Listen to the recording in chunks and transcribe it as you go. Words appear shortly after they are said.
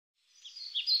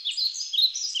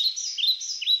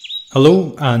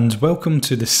Hello and welcome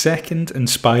to the second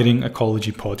Inspiring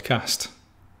Ecology podcast.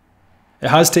 It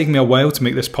has taken me a while to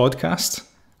make this podcast.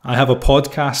 I have a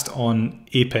podcast on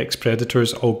apex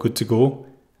predators all good to go,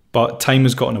 but time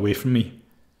has gotten away from me.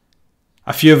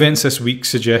 A few events this week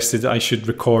suggested I should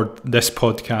record this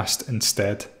podcast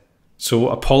instead. So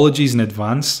apologies in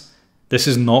advance, this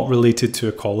is not related to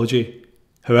ecology.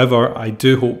 However, I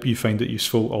do hope you find it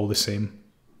useful all the same.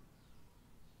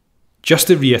 Just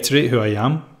to reiterate who I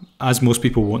am, as most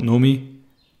people won't know me,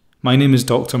 my name is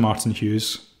Dr. Martin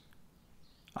Hughes.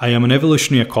 I am an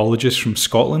evolutionary ecologist from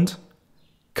Scotland,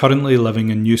 currently living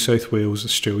in New South Wales,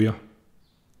 Australia.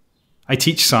 I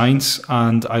teach science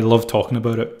and I love talking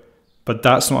about it, but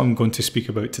that's not what I'm going to speak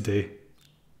about today.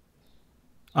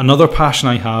 Another passion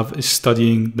I have is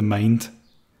studying the mind,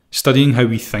 studying how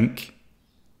we think.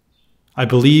 I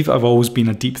believe I've always been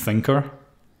a deep thinker,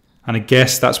 and I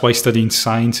guess that's why studying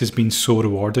science has been so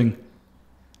rewarding.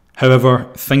 However,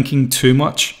 thinking too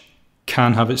much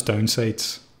can have its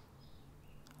downsides.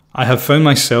 I have found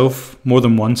myself more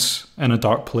than once in a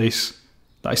dark place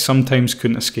that I sometimes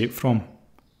couldn't escape from.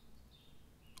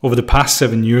 Over the past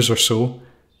 7 years or so,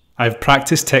 I have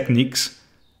practiced techniques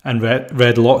and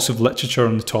read lots of literature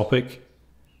on the topic,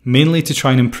 mainly to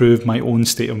try and improve my own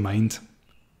state of mind,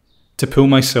 to pull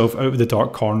myself out of the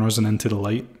dark corners and into the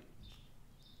light.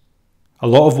 A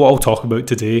lot of what I'll talk about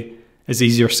today is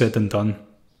easier said than done,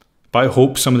 but I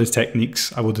hope some of the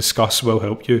techniques I will discuss will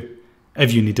help you,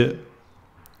 if you need it.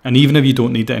 And even if you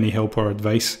don't need any help or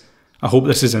advice, I hope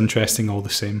this is interesting all the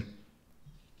same.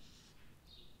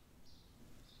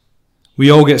 We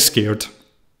all get scared.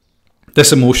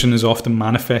 This emotion is often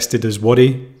manifested as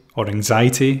worry or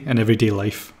anxiety in everyday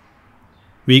life.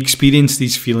 We experience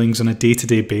these feelings on a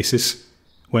day-to-day basis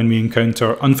when we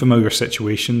encounter unfamiliar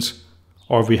situations,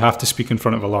 or we have to speak in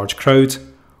front of a large crowd,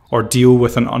 or deal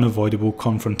with an unavoidable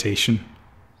confrontation.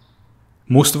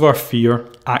 Most of our fear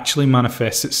actually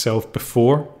manifests itself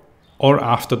before or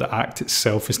after the act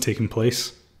itself has taken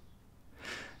place.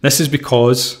 This is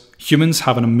because humans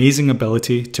have an amazing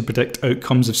ability to predict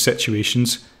outcomes of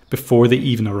situations before they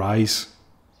even arise.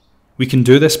 We can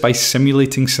do this by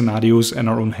simulating scenarios in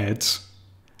our own heads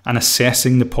and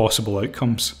assessing the possible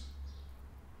outcomes.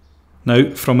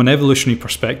 Now, from an evolutionary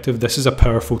perspective, this is a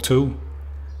powerful tool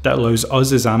that allows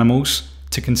us as animals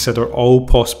to consider all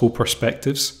possible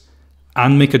perspectives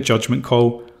and make a judgment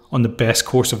call on the best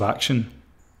course of action.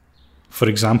 For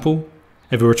example,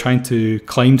 if we were trying to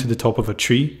climb to the top of a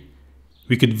tree,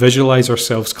 we could visualize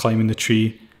ourselves climbing the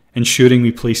tree, ensuring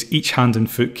we place each hand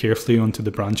and foot carefully onto the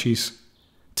branches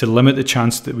to limit the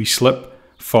chance that we slip,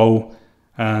 fall,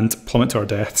 and plummet to our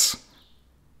deaths.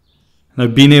 Now,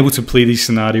 being able to play these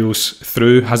scenarios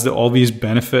through has the obvious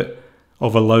benefit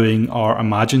of allowing our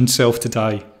imagined self to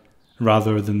die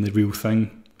rather than the real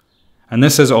thing. And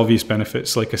this has obvious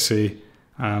benefits, like I say,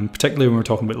 particularly when we're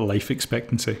talking about life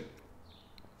expectancy.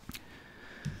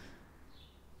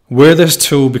 Where this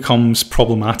tool becomes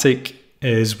problematic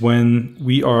is when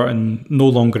we are no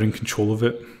longer in control of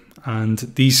it, and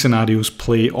these scenarios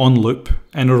play on loop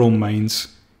in our own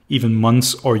minds, even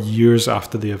months or years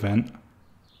after the event.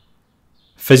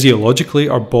 Physiologically,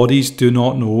 our bodies do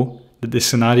not know that the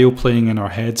scenario playing in our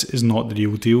heads is not the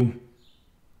real deal.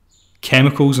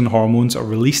 Chemicals and hormones are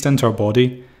released into our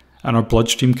body, and our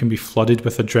bloodstream can be flooded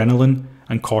with adrenaline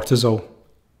and cortisol.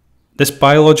 This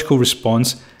biological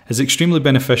response is extremely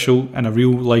beneficial in a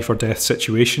real life or death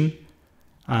situation,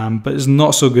 but is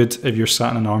not so good if you're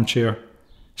sat in an armchair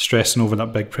stressing over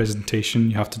that big presentation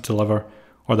you have to deliver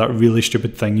or that really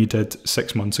stupid thing you did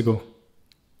 6 months ago.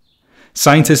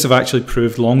 Scientists have actually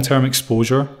proved long-term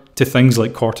exposure to things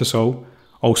like cortisol,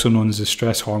 also known as the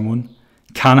stress hormone,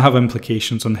 can have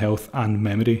implications on health and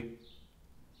memory.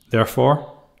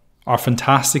 Therefore, our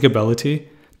fantastic ability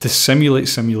to simulate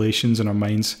simulations in our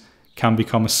minds can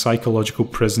become a psychological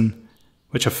prison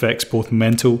which affects both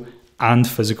mental and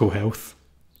physical health.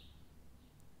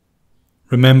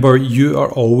 Remember, you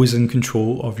are always in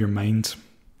control of your mind.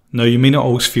 Now, you may not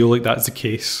always feel like that's the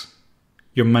case.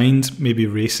 Your mind may be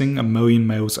racing 1,000,000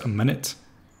 miles a minute,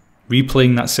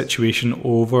 replaying that situation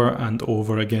over and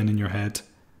over again in your head.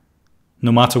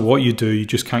 No matter what you do, you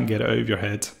just can't get it out of your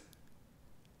head.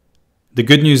 The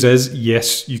good news is,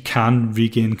 yes, you can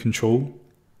regain control,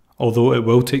 although it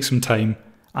will take some time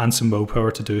and some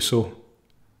willpower to do so.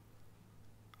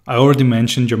 I already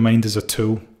mentioned your mind is a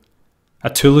tool. A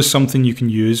tool is something you can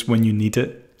use when you need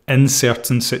it in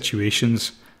certain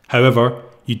situations. However,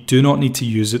 you do not need to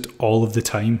use it all of the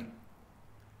time.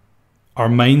 Our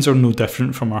minds are no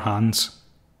different from our hands.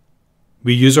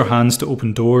 We use our hands to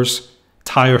open doors,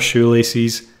 tie our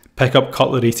shoelaces, pick up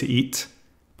cutlery to eat,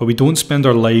 but we don't spend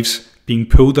our lives being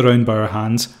pulled around by our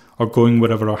hands or going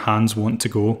wherever our hands want to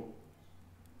go.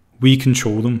 We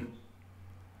control them.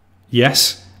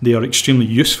 Yes, they are extremely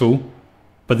useful,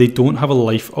 but they don't have a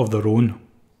life of their own.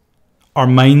 Our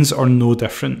minds are no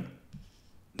different.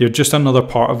 They're just another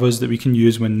part of us that we can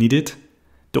use when needed.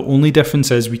 The only difference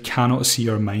is we cannot see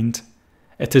our mind.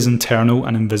 It is internal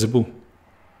and invisible.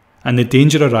 And the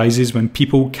danger arises when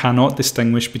people cannot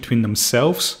distinguish between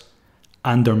themselves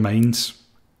and their minds.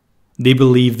 They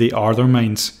believe they are their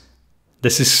minds.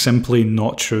 This is simply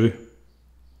not true.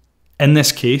 In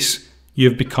this case, you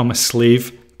have become a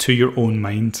slave to your own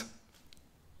mind.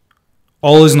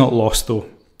 All is not lost though.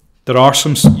 There are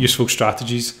some useful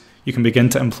strategies you can begin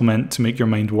to implement to make your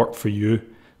mind work for you,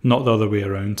 not the other way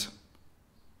around.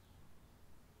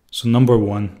 So number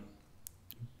 1,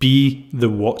 be the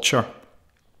watcher.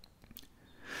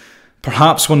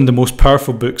 Perhaps one of the most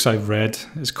powerful books I've read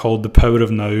is called The Power of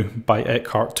Now by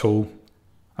Eckhart Tolle.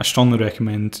 I strongly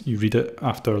recommend you read it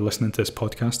after listening to this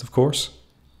podcast, of course.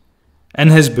 In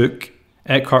his book,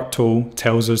 Eckhart Tolle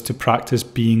tells us to practice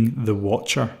being the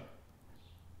watcher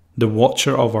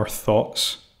of our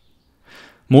thoughts.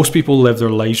 Most people live their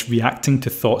lives reacting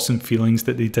to thoughts and feelings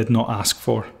that they did not ask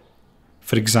for.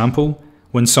 For example,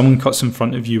 when someone cuts in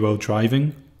front of you while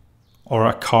driving, or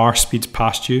a car speeds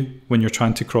past you when you're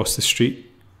trying to cross the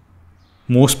street.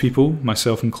 Most people,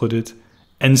 myself included,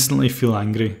 instantly feel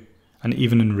angry and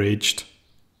even enraged.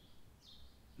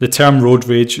 The term road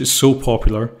rage is so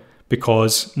popular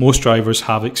because most drivers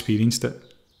have experienced it.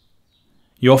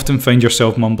 You often find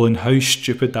yourself mumbling how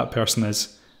stupid that person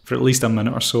is for at least a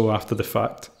minute or so after the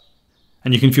fact.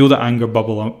 And you can feel the anger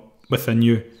bubble up within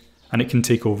you, and it can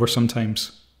take over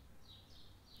sometimes.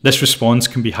 This response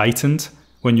can be heightened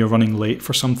when you're running late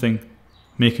for something,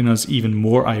 making us even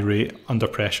more irate under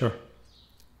pressure.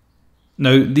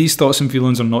 Now, these thoughts and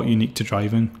feelings are not unique to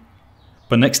driving,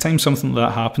 but next time something like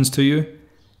that happens to you,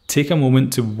 take a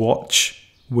moment to watch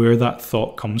where that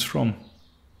thought comes from.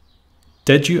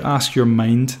 Did you ask your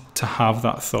mind to have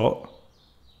that thought?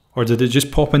 Or did it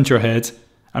just pop into your head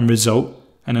and result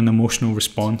in an emotional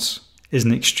response? Is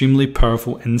an extremely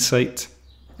powerful insight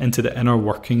into the inner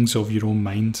workings of your own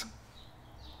mind.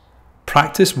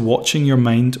 Practice watching your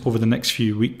mind over the next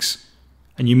few weeks,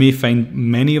 and you may find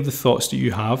many of the thoughts that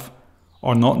you have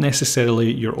are not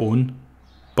necessarily your own,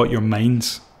 but your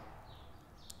mind's.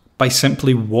 By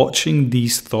simply watching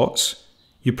these thoughts,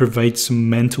 you provide some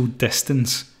mental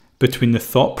distance between the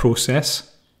thought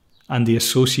process and the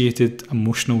associated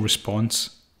emotional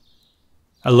response,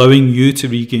 allowing you to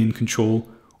regain control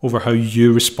over how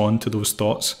you respond to those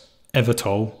thoughts, if at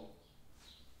all.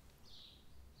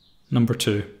 Number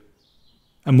 2,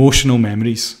 emotional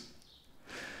memories.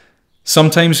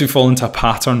 Sometimes we fall into a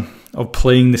pattern of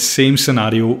playing the same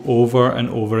scenario over and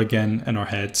over again in our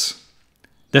heads.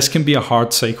 This can be a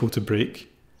hard cycle to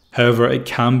break. However, it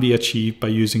can be achieved by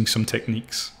using some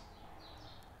techniques.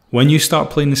 When you start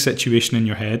playing the situation in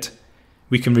your head,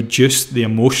 we can reduce the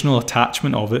emotional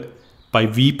attachment of it by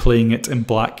replaying it in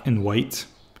black and white.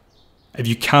 If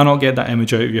you cannot get that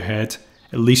image out of your head,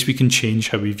 at least we can change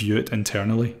how we view it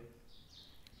internally.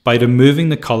 By removing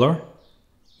the colour,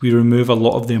 we remove a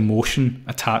lot of the emotion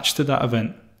attached to that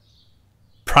event.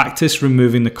 Practice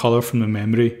removing the colour from the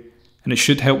memory, and it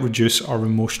should help reduce our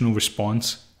emotional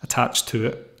response attached to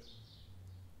it.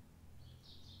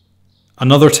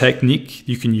 Another technique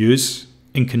you can use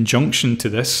in conjunction to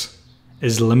this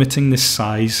is limiting the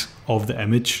size of the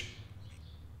image.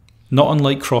 Not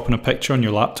unlike cropping a picture on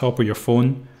your laptop or your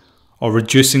phone, or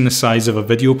reducing the size of a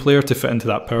video player to fit into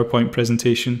that PowerPoint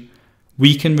presentation,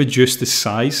 we can reduce the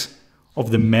size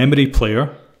of the memory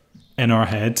player in our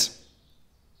heads.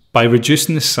 By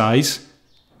reducing the size,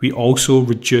 we also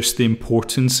reduce the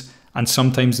importance and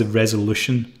sometimes the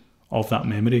resolution of that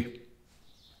memory.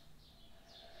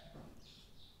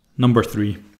 Number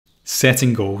 3,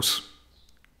 setting goals.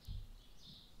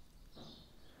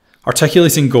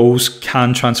 Articulating goals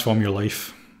can transform your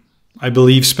life. I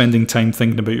believe spending time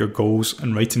thinking about your goals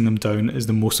and writing them down is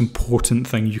the most important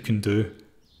thing you can do.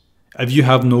 If you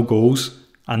have no goals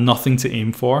and nothing to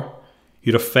aim for,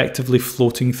 you're effectively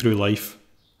floating through life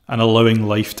and allowing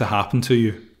life to happen to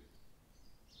you.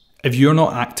 If you're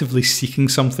not actively seeking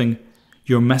something,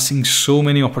 you're missing so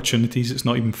many opportunities it's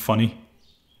not even funny.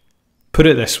 Put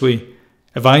it this way,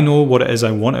 if I know what it is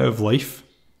I want out of life,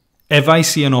 if I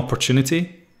see an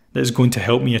opportunity that is going to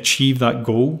help me achieve that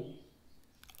goal,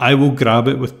 I will grab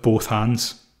it with both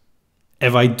hands.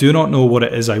 If I do not know what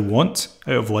it is I want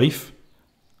out of life,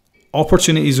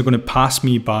 opportunities are going to pass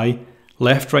me by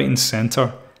left, right and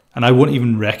centre, and I won't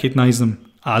even recognise them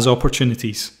as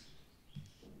opportunities.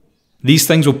 These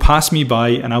things will pass me by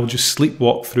and I will just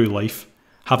sleepwalk through life,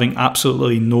 having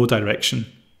absolutely no direction.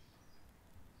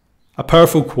 A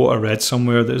powerful quote I read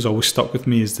somewhere that has always stuck with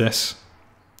me is this: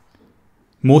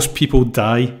 most people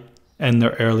die in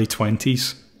their early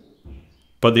 20s,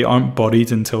 but they aren't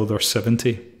buried until they're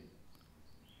 70.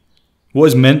 What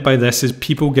is meant by this is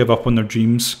people give up on their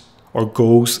dreams or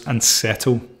goals and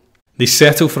settle. They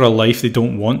settle for a life they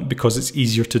don't want because it's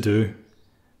easier to do.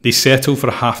 They settle for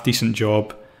a half-decent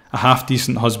job, a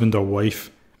half-decent husband or wife,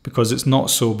 because it's not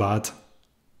so bad.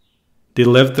 They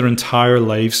live their entire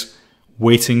lives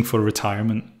waiting for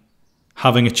retirement,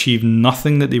 having achieved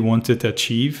nothing that they wanted to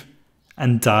achieve,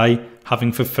 and die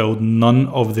having fulfilled none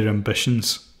of their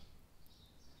ambitions.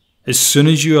 As soon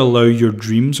as you allow your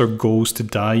dreams or goals to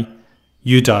die,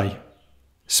 you die,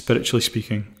 spiritually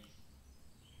speaking.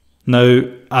 Now,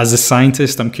 as a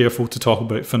scientist, I'm careful to talk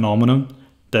about phenomena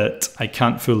that I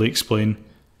can't fully explain,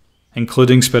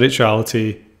 including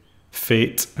spirituality,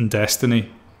 fate, and destiny.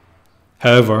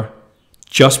 However,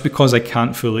 just because I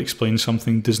can't fully explain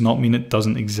something does not mean it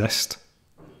doesn't exist.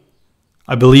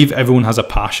 I believe everyone has a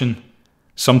passion,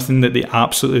 something that they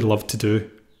absolutely love to do.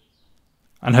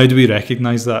 And how do we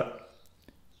recognise that?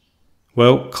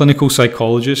 Well, clinical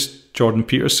psychologist Jordan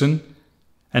Peterson,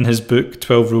 in his book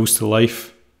 12 Rules to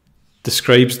Life,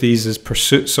 describes these as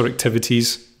pursuits or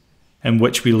activities in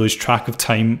which we lose track of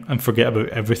time and forget about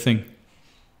everything.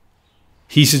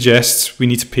 He suggests we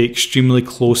need to pay extremely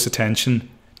close attention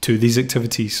to these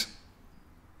activities.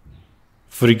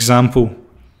 For example,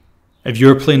 if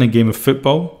you're playing a game of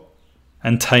football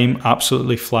and time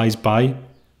absolutely flies by,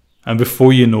 and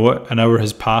before you know it, an hour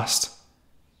has passed,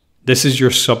 this is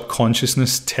your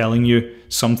subconsciousness telling you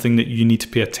something that you need to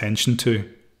pay attention to.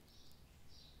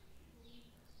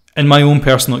 In my own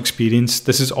personal experience,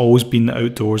 this has always been the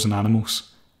outdoors and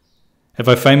animals. If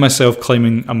I find myself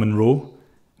climbing a Munro,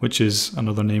 which is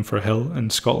another name for a hill in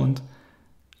Scotland,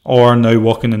 or now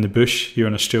walking in the bush here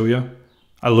in Australia,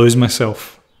 I lose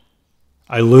myself.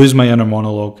 I lose my inner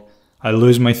monologue, I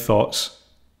lose my thoughts,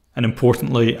 and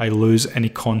importantly, I lose any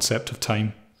concept of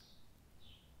time.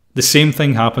 The same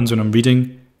thing happens when I'm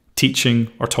reading,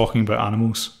 teaching, or talking about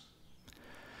animals.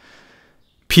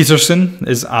 Peterson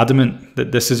is adamant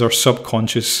that this is our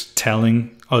subconscious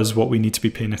telling us what we need to be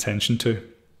paying attention to.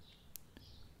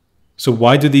 So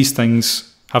why do these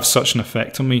things have such an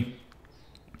effect on me?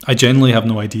 I genuinely have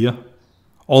no idea.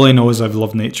 All I know is I've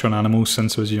loved nature and animals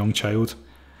since I was a young child,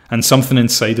 and something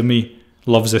inside of me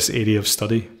loves this area of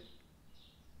study.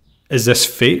 Is this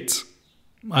fate?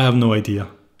 I have no idea.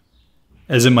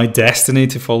 Is it my destiny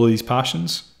to follow these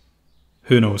passions?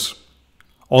 Who knows?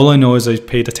 All I know is I've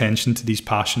paid attention to these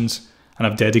passions and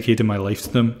I've dedicated my life to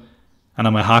them. And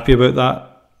am I happy about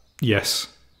that? Yes.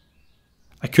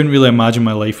 I couldn't really imagine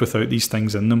my life without these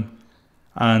things in them.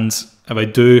 And if I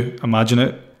do imagine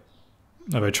it,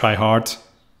 if I try hard,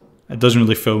 it doesn't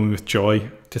really fill me with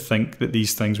joy to think that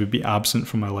these things would be absent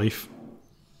from my life.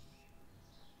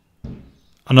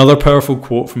 Another powerful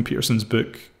quote from Peterson's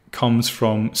book comes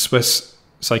from Swiss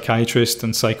psychiatrist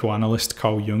and psychoanalyst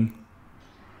Carl Jung.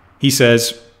 He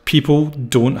says, "People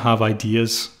don't have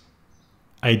ideas.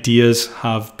 Ideas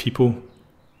have people."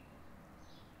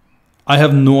 I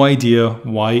have no idea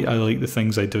why I like the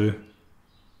things I do.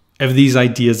 If these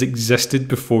ideas existed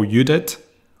before you did,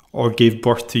 or gave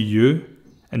birth to you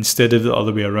instead of the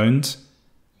other way around,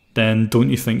 then don't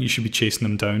you think you should be chasing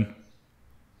them down?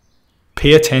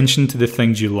 Pay attention to the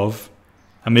things you love,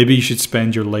 and maybe you should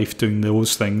spend your life doing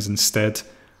those things instead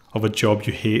of a job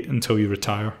you hate until you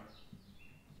retire.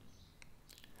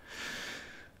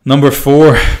 Number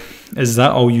 4, is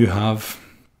that all you have?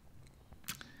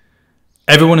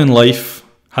 Everyone in life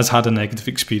has had a negative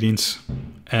experience,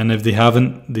 and if they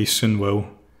haven't, they soon will.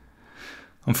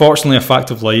 Unfortunately, a fact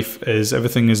of life is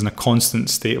everything is in a constant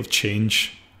state of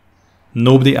change.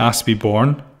 Nobody asks to be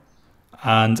born,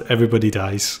 and everybody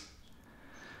dies.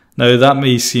 Now, that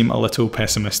may seem a little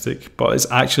pessimistic, but it's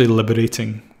actually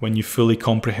liberating when you fully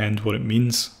comprehend what it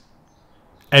means.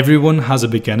 Everyone has a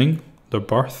beginning, their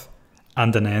birth,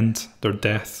 and an end, their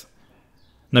death.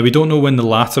 Now, we don't know when the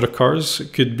latter occurs.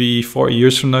 It could be 40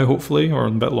 years from now, hopefully, or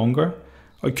a bit longer.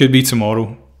 Or it could be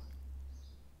tomorrow.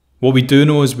 What we do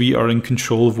know is we are in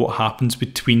control of what happens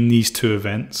between these two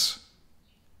events.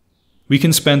 We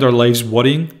can spend our lives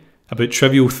worrying about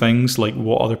trivial things like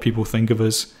what other people think of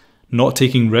us, not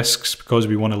taking risks because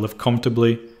we want to live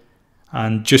comfortably,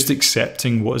 and just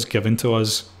accepting what is given to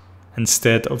us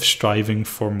instead of striving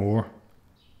for more.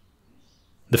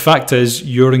 The fact is,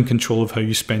 you're in control of how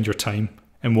you spend your time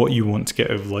and what you want to get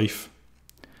out of life.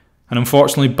 And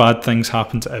unfortunately, bad things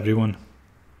happen to everyone.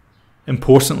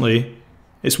 Importantly,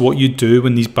 It's what you do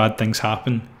when these bad things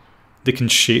happen that can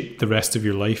shape the rest of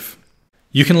your life.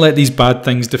 You can let these bad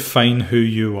things define who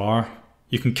you are.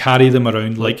 You can carry them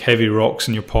around like heavy rocks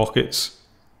in your pockets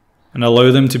and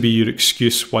allow them to be your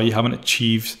excuse why you haven't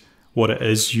achieved what it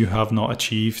is you have not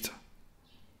achieved.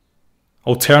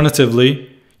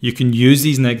 Alternatively, you can use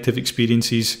these negative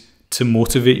experiences to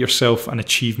motivate yourself and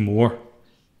achieve more.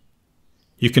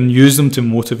 You can use them to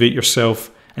motivate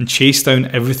yourself and chase down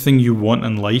everything you want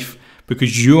in life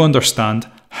because you understand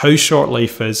how short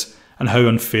life is and how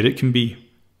unfair it can be.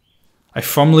 I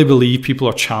firmly believe people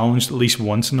are challenged at least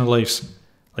once in their lives,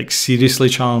 like seriously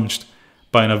challenged,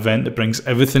 by an event that brings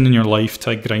everything in your life to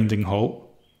a grinding halt.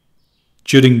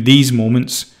 During these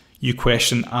moments, you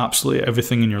question absolutely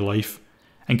everything in your life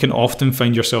and can often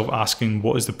find yourself asking,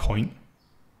 what is the point?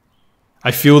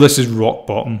 I feel this is rock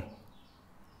bottom.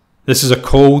 This is a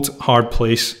cold, hard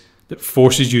place that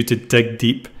forces you to dig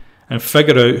deep and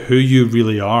figure out who you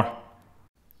really are.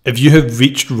 If you have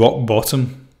reached rock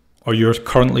bottom, or you're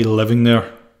currently living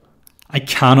there, I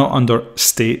cannot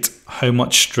understate how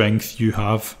much strength you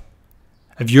have.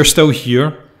 If you're still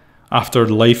here after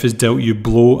life has dealt you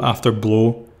blow after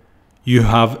blow, you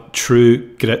have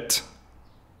true grit.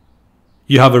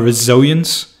 You have a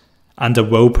resilience and a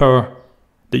willpower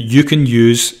that you can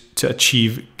use to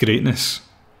achieve greatness.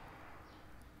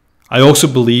 I also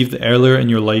believe that earlier in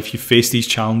your life you face these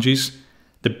challenges,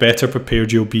 the better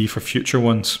prepared you'll be for future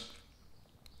ones.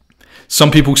 Some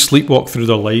people sleepwalk through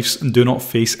their lives and do not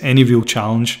face any real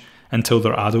challenge until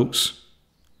they're adults.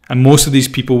 And most of these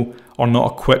people are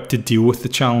not equipped to deal with the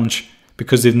challenge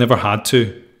because they've never had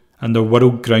to, and their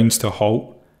world grinds to a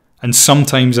halt, and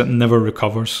sometimes it never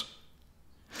recovers.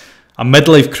 A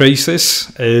midlife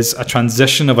crisis is a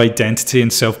transition of identity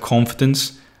and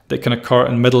self-confidence that can occur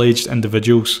in middle-aged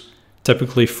individuals,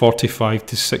 typically 45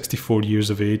 to 64 years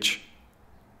of age.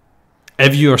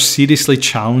 If you are seriously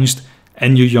challenged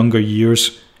in your younger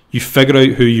years, you figure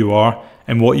out who you are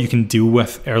and what you can deal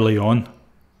with early on.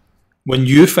 When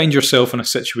you find yourself in a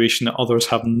situation that others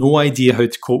have no idea how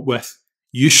to cope with,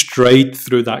 you stride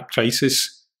through that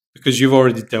crisis because you've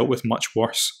already dealt with much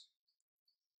worse.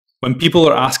 When people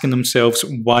are asking themselves,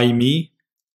 why me?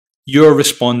 You're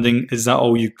responding, is that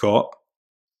all you got?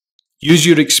 Use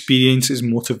your experience as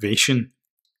motivation.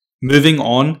 Moving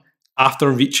on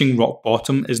after reaching rock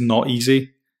bottom is not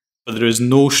easy, but there is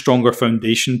no stronger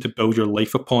foundation to build your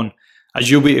life upon, as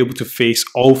you'll be able to face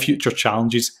all future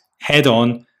challenges head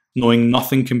on, knowing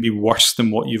nothing can be worse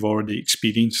than what you've already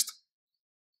experienced.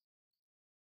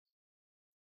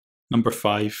 Number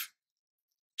 5,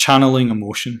 channeling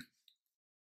emotion.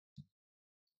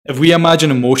 If we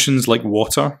imagine emotions like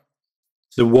water,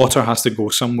 the water has to go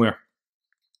somewhere.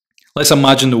 Let's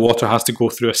imagine the water has to go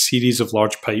through a series of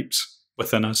large pipes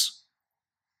within us.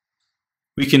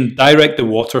 We can direct the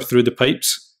water through the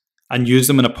pipes and use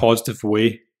them in a positive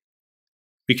way.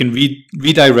 We can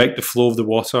redirect the flow of the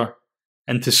water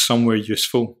into somewhere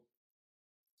useful.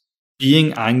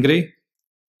 Being angry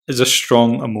is a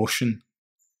strong emotion.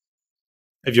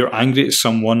 If you're angry at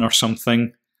someone or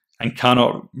something and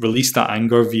cannot release that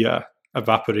anger via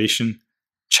evaporation,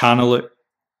 channel it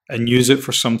and use it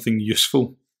for something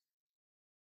useful.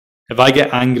 If I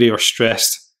get angry or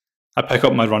stressed, I pick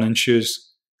up my running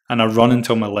shoes and I run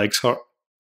until my legs hurt.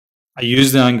 I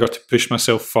use the anger to push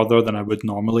myself further than I would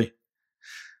normally.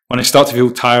 When I start to feel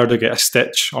tired or get a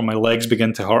stitch or my legs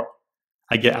begin to hurt,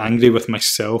 I get angry with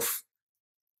myself.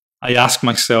 I ask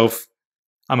myself,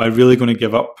 am I really going to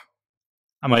give up?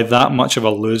 Am I that much of a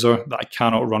loser that I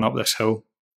cannot run up this hill?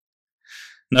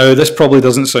 Now, this probably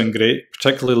doesn't sound great,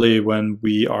 particularly when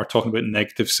we are talking about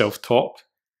negative self-talk,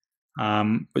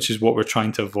 which is what we're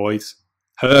trying to avoid.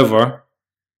 However,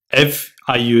 if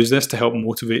I use this to help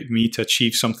motivate me to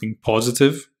achieve something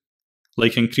positive,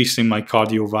 like increasing my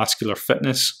cardiovascular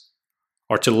fitness,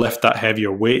 or to lift that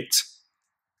heavier weight,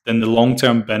 then the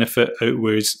long-term benefit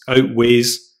outweighs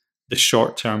the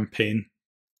short-term pain.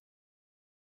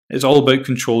 It's all about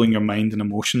controlling your mind and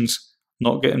emotions,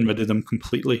 not getting rid of them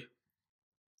completely.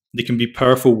 They can be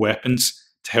powerful weapons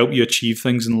to help you achieve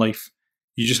things in life.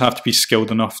 You just have to be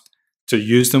skilled enough to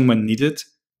use them when needed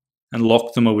and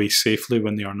lock them away safely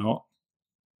when they are not.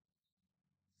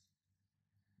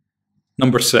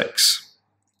 Number 6,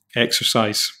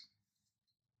 exercise.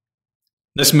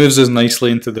 This moves us nicely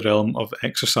into the realm of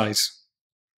exercise.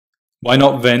 Why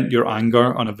not vent your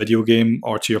anger on a video game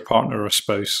or to your partner or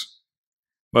spouse?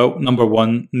 Well, number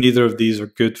 1, neither of these are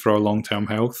good for our long-term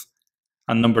health.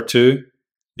 And number 2,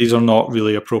 these are not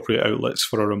really appropriate outlets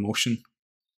for our emotion.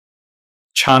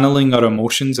 Channeling our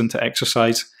emotions into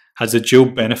exercise has the dual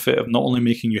benefit of not only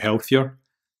making you healthier,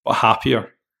 but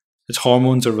happier, as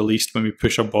hormones are released when we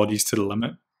push our bodies to the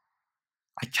limit.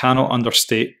 I cannot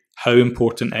understate how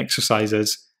important exercise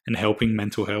is in helping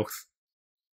mental health.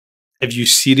 If you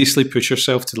seriously push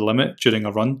yourself to the limit during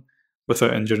a run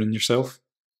without injuring yourself,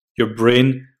 your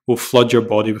brain will flood your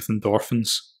body with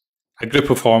endorphins, a group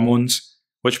of hormones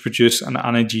which produce an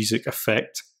analgesic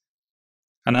effect.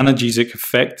 An analgesic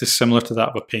effect is similar to that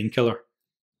of a painkiller.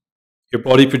 Your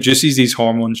body produces these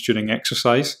hormones during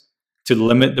exercise to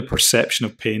limit the perception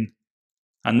of pain,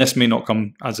 and this may not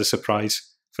come as a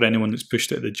surprise for anyone that's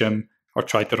pushed it at the gym or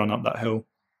tried to run up that hill.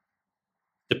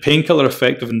 The painkiller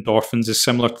effect of endorphins is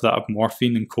similar to that of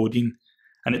morphine and codeine,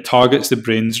 and it targets the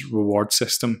brain's reward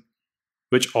system,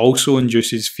 which also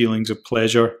induces feelings of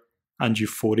pleasure and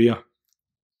euphoria.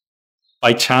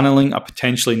 By channeling a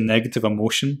potentially negative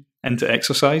emotion into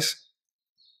exercise,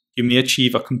 you may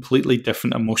achieve a completely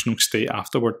different emotional state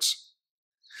afterwards.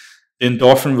 The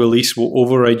endorphin release will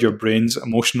override your brain's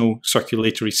emotional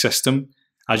circulatory system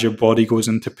as your body goes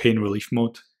into pain relief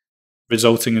mode,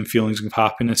 resulting in feelings of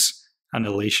happiness and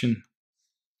elation.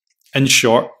 In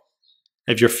short,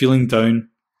 if you're feeling down,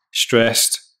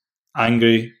 stressed,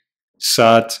 angry,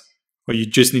 sad, or you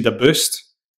just need a boost,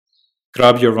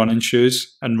 grab your running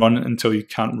shoes and run until you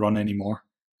can't run anymore.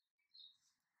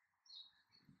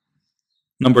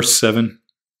 Number 7.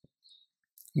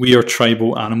 We are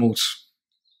tribal animals.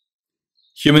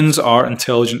 Humans are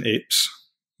intelligent apes.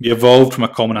 We evolved from a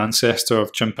common ancestor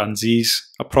of chimpanzees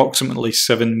approximately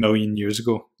 7 million years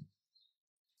ago.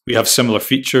 We have similar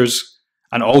features,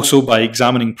 and also by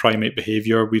examining primate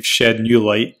behaviour, we've shed new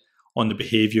light on the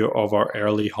behaviour of our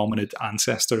early hominid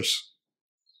ancestors.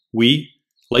 We,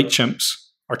 like chimps,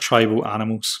 are tribal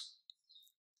animals.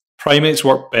 Primates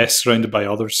work best surrounded by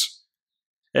others.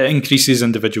 It increases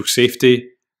individual safety,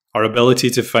 our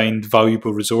ability to find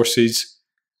valuable resources,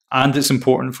 and it's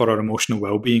important for our emotional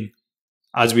well-being,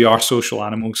 as we are social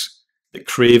animals that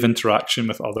crave interaction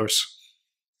with others.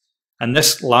 And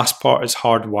this last part is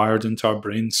hardwired into our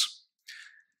brains.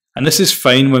 And this is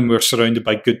fine when we're surrounded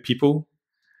by good people.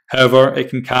 However, it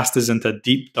can cast us into a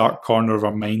deep, dark corner of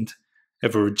our mind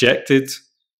if we're rejected,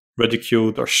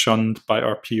 ridiculed, or shunned by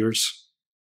our peers.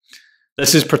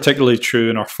 This is particularly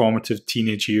true in our formative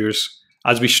teenage years,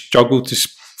 as we struggle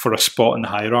for a spot in the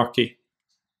hierarchy.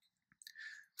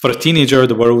 For a teenager,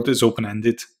 the world is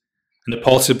open-ended, and the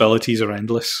possibilities are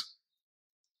endless.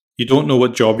 You don't know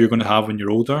what job you're going to have when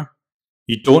you're older.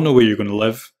 You don't know where you're going to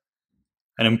live.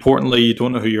 And importantly, you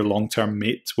don't know who your long-term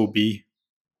mate will be.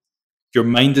 Your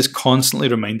mind is constantly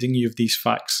reminding you of these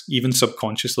facts, even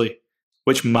subconsciously,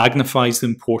 which magnifies the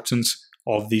importance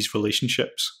of these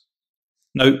relationships.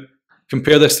 Now,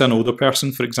 compare this to an older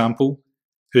person, for example,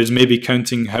 who is maybe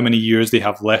counting how many years they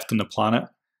have left on the planet,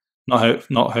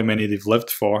 not how many they've lived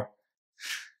for.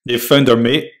 They've found their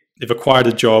mate, they've acquired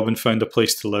a job and found a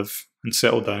place to live and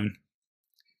settle down.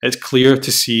 It's clear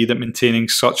to see that maintaining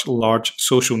such large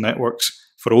social networks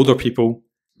for older people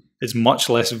is much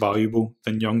less valuable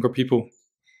than younger people.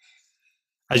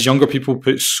 As younger people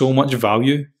put so much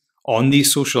value on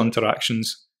these social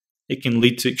interactions, it can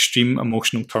lead to extreme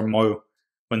emotional turmoil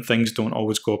when things don't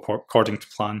always go according to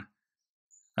plan.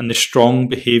 And the strong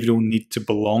behavioural need to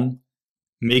belong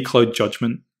may cloud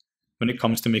judgment when it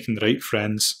comes to making the right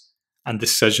friends and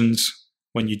decisions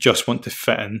when you just want to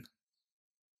fit in.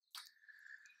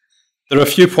 There are a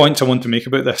few points I want to make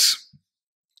about this.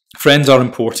 Friends are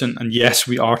important, and yes,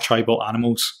 we are tribal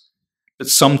animals, but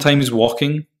sometimes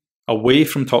walking away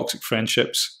from toxic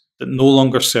friendships that no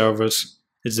longer serve us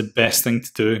is the best thing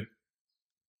to do.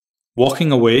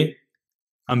 Walking away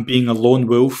and being a lone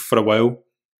wolf for a while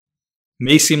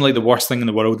may seem like the worst thing in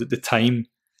the world at the time.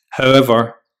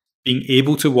 However, being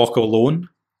able to walk alone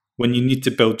when you need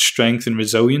to build strength and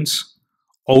resilience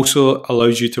also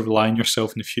allows you to rely on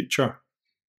yourself in the future.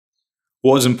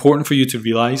 What is important for you to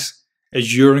realise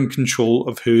is you're in control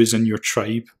of who is in your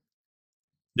tribe.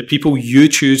 The people you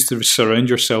choose to surround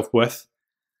yourself with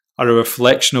are a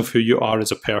reflection of who you are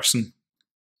as a person.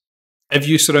 If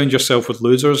you surround yourself with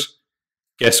losers,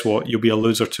 guess what? You'll be a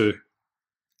loser too.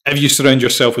 If you surround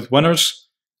yourself with winners,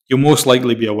 you'll most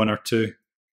likely be a winner too.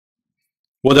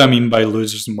 What do I mean by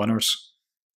losers and winners?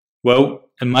 Well,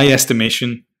 in my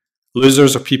estimation,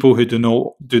 losers are people who do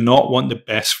not want the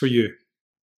best for you.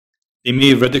 They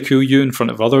may ridicule you in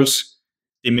front of others,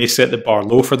 they may set the bar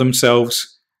low for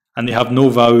themselves, and they have no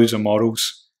values or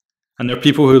morals. And they're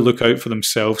people who look out for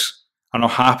themselves and are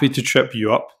happy to trip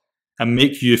you up and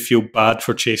make you feel bad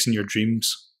for chasing your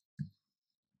dreams.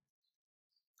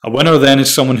 A winner then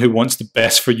is someone who wants the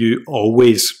best for you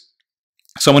always.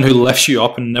 Someone who lifts you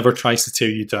up and never tries to tear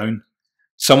you down.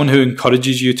 Someone who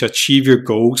encourages you to achieve your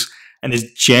goals and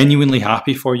is genuinely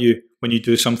happy for you when you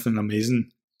do something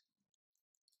amazing.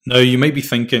 Now, you might be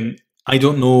thinking, I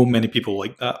don't know many people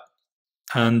like that.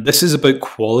 And this is about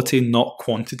quality, not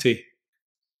quantity.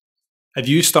 If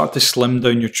you start to slim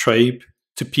down your tribe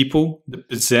to people that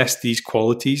possess these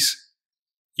qualities,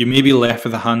 you may be left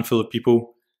with a handful of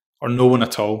people or no one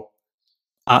at all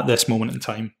at this moment in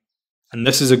time. And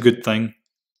this is a good thing.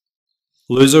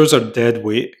 Losers are dead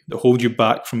weight that hold you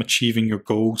back from achieving your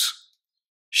goals.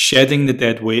 Shedding the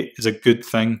dead weight is a good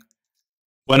thing.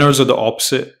 Winners are the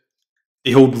opposite.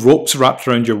 They hold ropes wrapped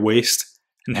around your waist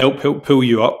and help pull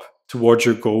you up towards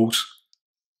your goals.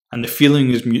 And the feeling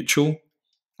is mutual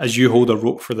as you hold a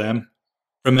rope for them.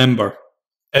 Remember,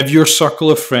 if your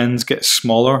circle of friends gets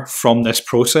smaller from this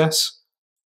process,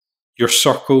 your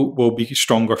circle will be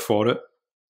stronger for it.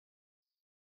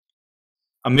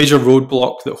 A major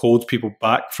roadblock that holds people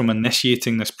back from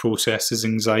initiating this process is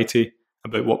anxiety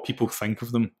about what people think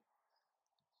of them.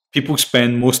 People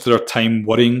spend most of their time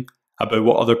worrying about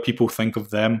what other people think of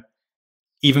them,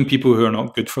 even people who are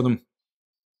not good for them,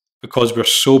 because we're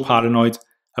so paranoid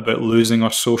about losing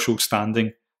our social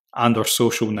standing and our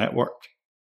social network.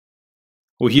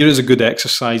 Well, here is a good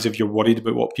exercise if you're worried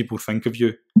about what people think of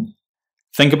you.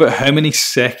 Think about how many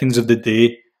seconds of the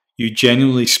day you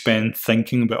genuinely spend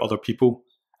thinking about other people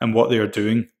and what they are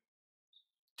doing.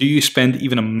 Do you spend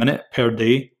even a minute per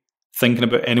day thinking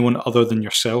about anyone other than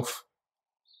yourself?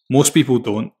 Most people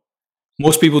don't.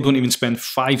 Most people don't even spend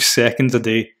 5 seconds a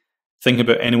day thinking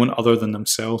about anyone other than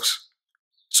themselves.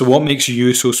 So what makes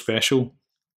you so special?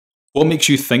 What makes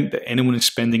you think that anyone is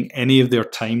spending any of their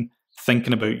time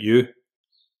thinking about you?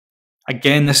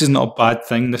 Again, this is not a bad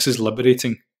thing, this is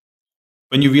liberating.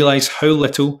 When you realise how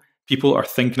little people are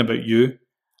thinking about you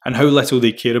and how little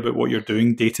they care about what you're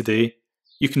doing day to day,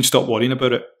 you can stop worrying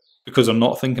about it because they're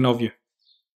not thinking of you.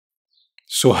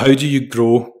 So how do you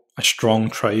grow a strong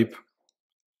tribe?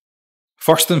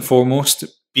 First and foremost,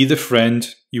 be the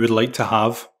friend you would like to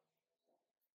have.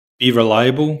 Be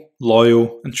reliable,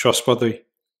 loyal, and trustworthy.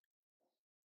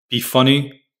 Be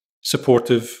funny,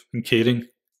 supportive, and caring.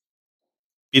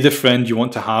 Be the friend you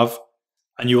want to have,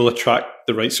 and you will attract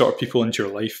the right sort of people into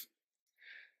your life.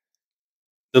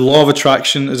 The law of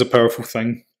attraction is a powerful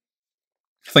thing.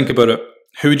 Think about it.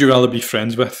 Who would you rather be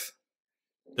friends with?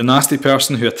 The nasty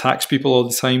person who attacks people all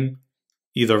the time,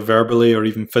 either verbally or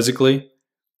even physically,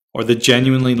 or the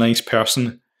genuinely nice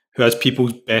person who has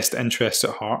people's best interests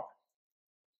at heart?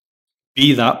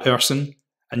 Be that person,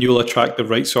 and you will attract the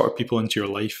right sort of people into your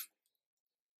life.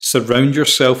 Surround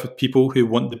yourself with people who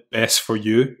want the best for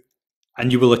you,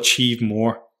 and you will achieve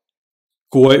more.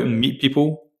 Go out and meet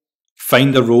people,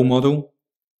 find a role model,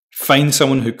 find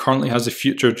someone who currently has the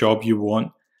future job you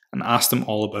want, and ask them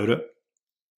all about it.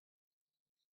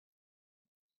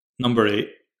 Number 8.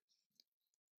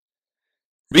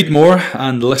 Read more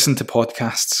and listen to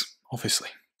podcasts, obviously.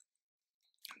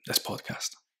 This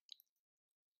podcast.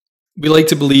 We like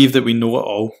to believe that we know it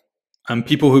all, and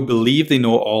people who believe they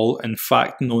know it all, in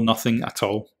fact, know nothing at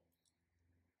all.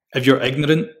 If you're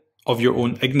ignorant of your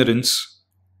own ignorance,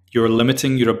 you're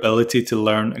limiting your ability to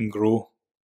learn and grow.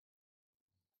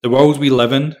 The world we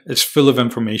live in is full of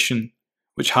information,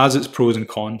 which has its pros and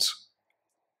cons.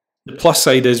 The plus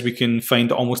side is we can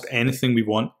find almost anything we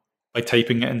want by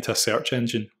typing it into a search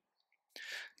engine.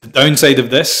 The downside of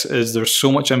this is there's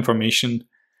so much information,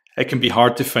 it can be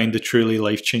hard to find the truly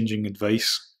life-changing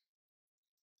advice.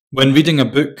 When reading a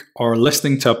book or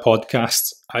listening to a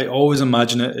podcast, I always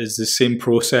imagine it as the same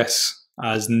process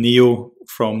as Neo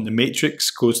from The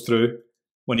Matrix goes through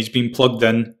when he's been plugged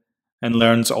in and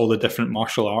learns all the different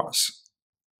martial arts.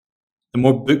 The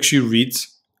more books you read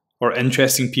or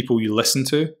interesting people you listen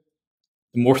to,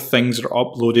 the more things are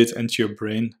uploaded into your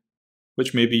brain,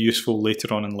 which may be useful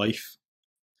later on in life.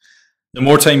 The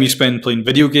more time you spend playing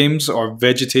video games or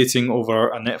vegetating over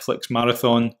a Netflix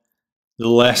marathon, the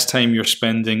less time you're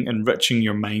spending enriching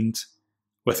your mind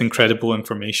with incredible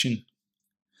information.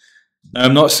 Now,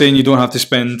 I'm not saying you don't have to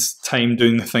spend time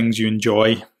doing the things you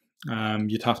enjoy.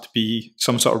 You'd have to be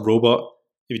some sort of robot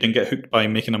if you didn't get hooked by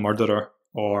Making a Murderer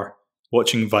or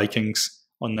watching Vikings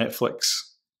on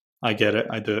Netflix. I get it,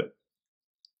 I do it.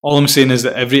 All I'm saying is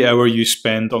that every hour you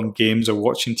spend on games or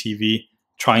watching TV,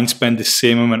 try and spend the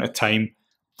same amount of time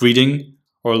reading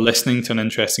or listening to an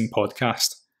interesting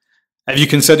podcast. If you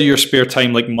consider your spare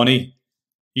time like money,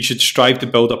 you should strive to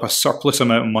build up a surplus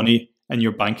amount of money in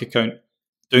your bank account,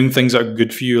 doing things that are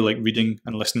good for you like reading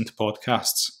and listening to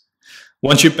podcasts.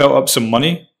 Once you've built up some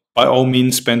money, by all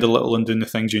means spend a little on doing the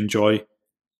things you enjoy.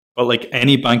 But like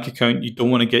any bank account, you don't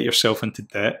want to get yourself into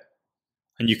debt.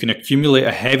 And you can accumulate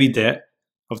a heavy debt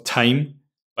of time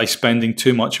by spending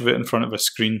too much of it in front of a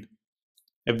screen.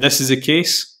 If this is the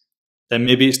case, then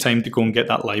maybe it's time to go and get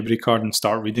that library card and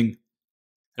start reading.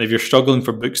 And if you're struggling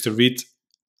for books to read,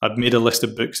 I've made a list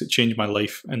of books that changed my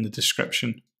life in the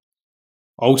description.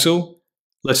 Also,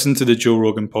 listen to the Joe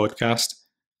Rogan podcast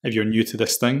if you're new to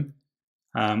this thing.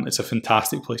 It's a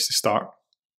fantastic place to start.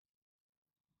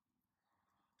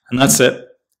 And that's it.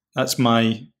 That's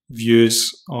my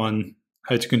views on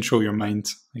how to control your mind,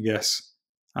 I guess.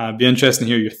 It'd be interesting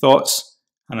to hear your thoughts,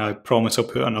 and I promise I'll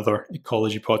put another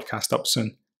Ecology podcast up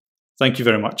soon. Thank you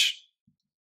very much.